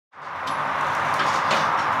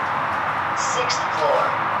6th floor.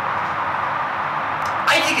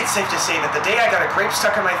 I think it's safe to say that the day I got a grape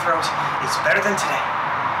stuck in my throat is better than today.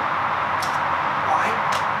 Why?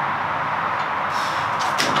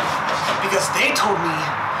 Because they told me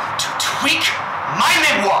to tweak my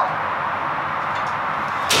memoir.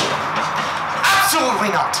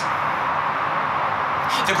 Absolutely not.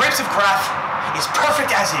 The Grapes of Graff is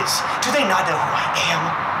perfect as is. Do they not know who I am?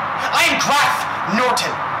 I am Graff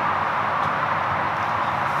Norton.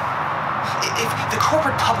 If the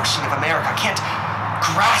corporate publishing of America can't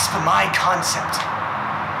grasp my concept,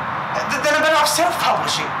 then I'm better off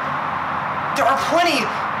self-publishing. There are plenty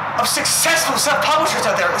of successful self-publishers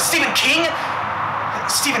out there. Stephen King,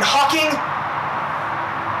 Stephen Hawking,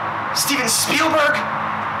 Steven Spielberg,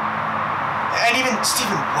 and even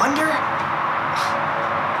Stephen Wonder.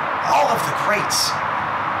 All of the greats.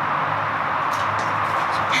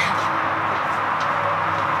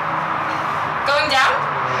 Going down?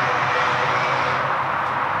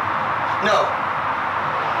 No.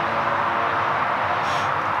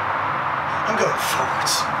 I'm going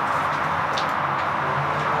forwards.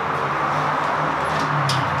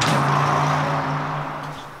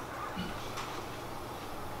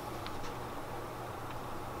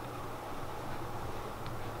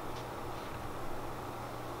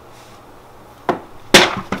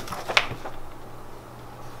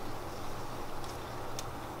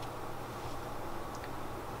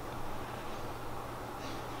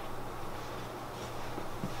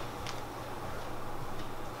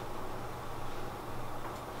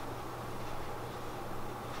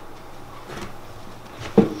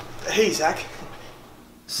 Hey, Zach.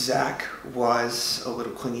 Zach was a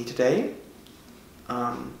little clingy today.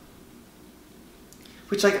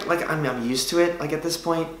 Which, I'm used to it, at this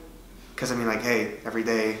point. Because, hey, every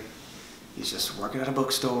day he's just working at a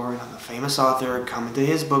bookstore, and I'm a famous author coming to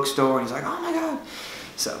his bookstore, and he's like, oh my god.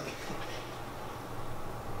 So.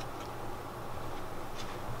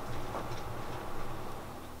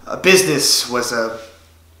 Business was a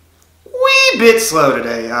wee bit slow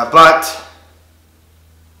today, but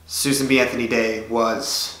Susan B. Anthony Day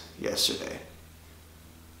was yesterday.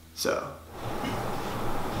 So,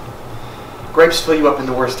 grapes fill you up in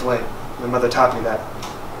the worst way. My mother taught me that.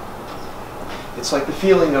 It's like the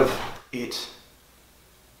feeling of it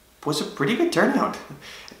was a pretty good turnout,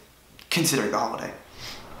 considering the holiday.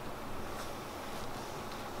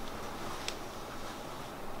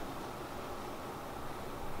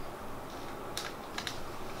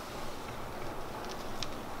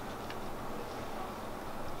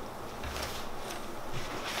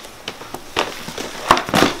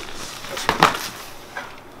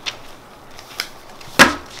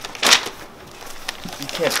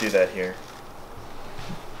 You can't do that here.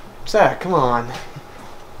 Zach, come on.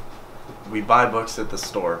 We buy books at the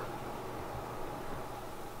store.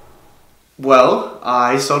 Well,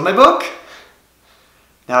 I sold my book.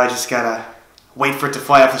 Now I just gotta wait for it to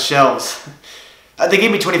fly off the shelves. They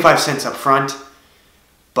gave me 25 cents up front,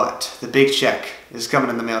 but the big check is coming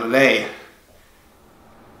in the mail today.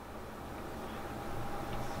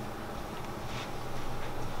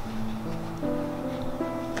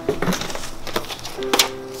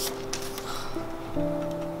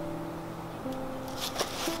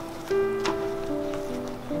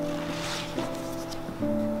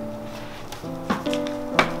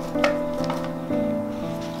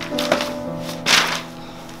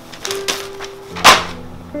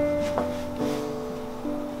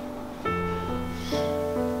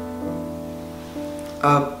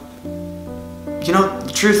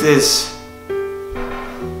 The truth is,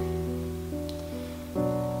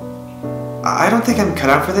 I don't think I'm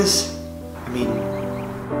cut out for this.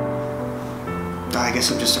 I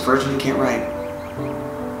guess I'm just a virgin and can't write.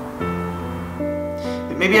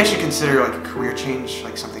 Maybe I should consider a career change,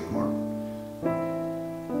 something more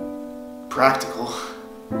practical,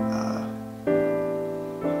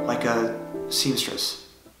 like a seamstress.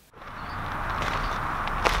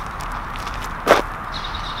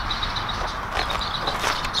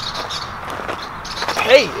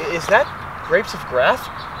 Hey, is that Grapes of Graff?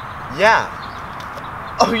 Yeah.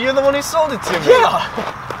 Oh, you're the one who sold it to me.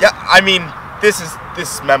 Yeah,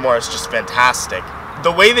 this memoir is just fantastic.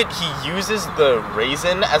 The way that he uses the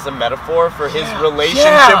raisin as a metaphor for his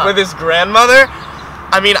relationship with his grandmother,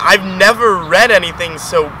 I've never read anything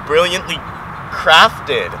so brilliantly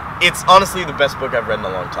crafted. It's honestly the best book I've read in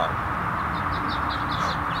a long time.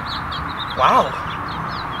 Wow.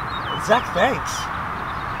 Zach, thanks.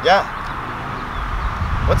 Yeah.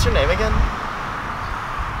 What's your name again?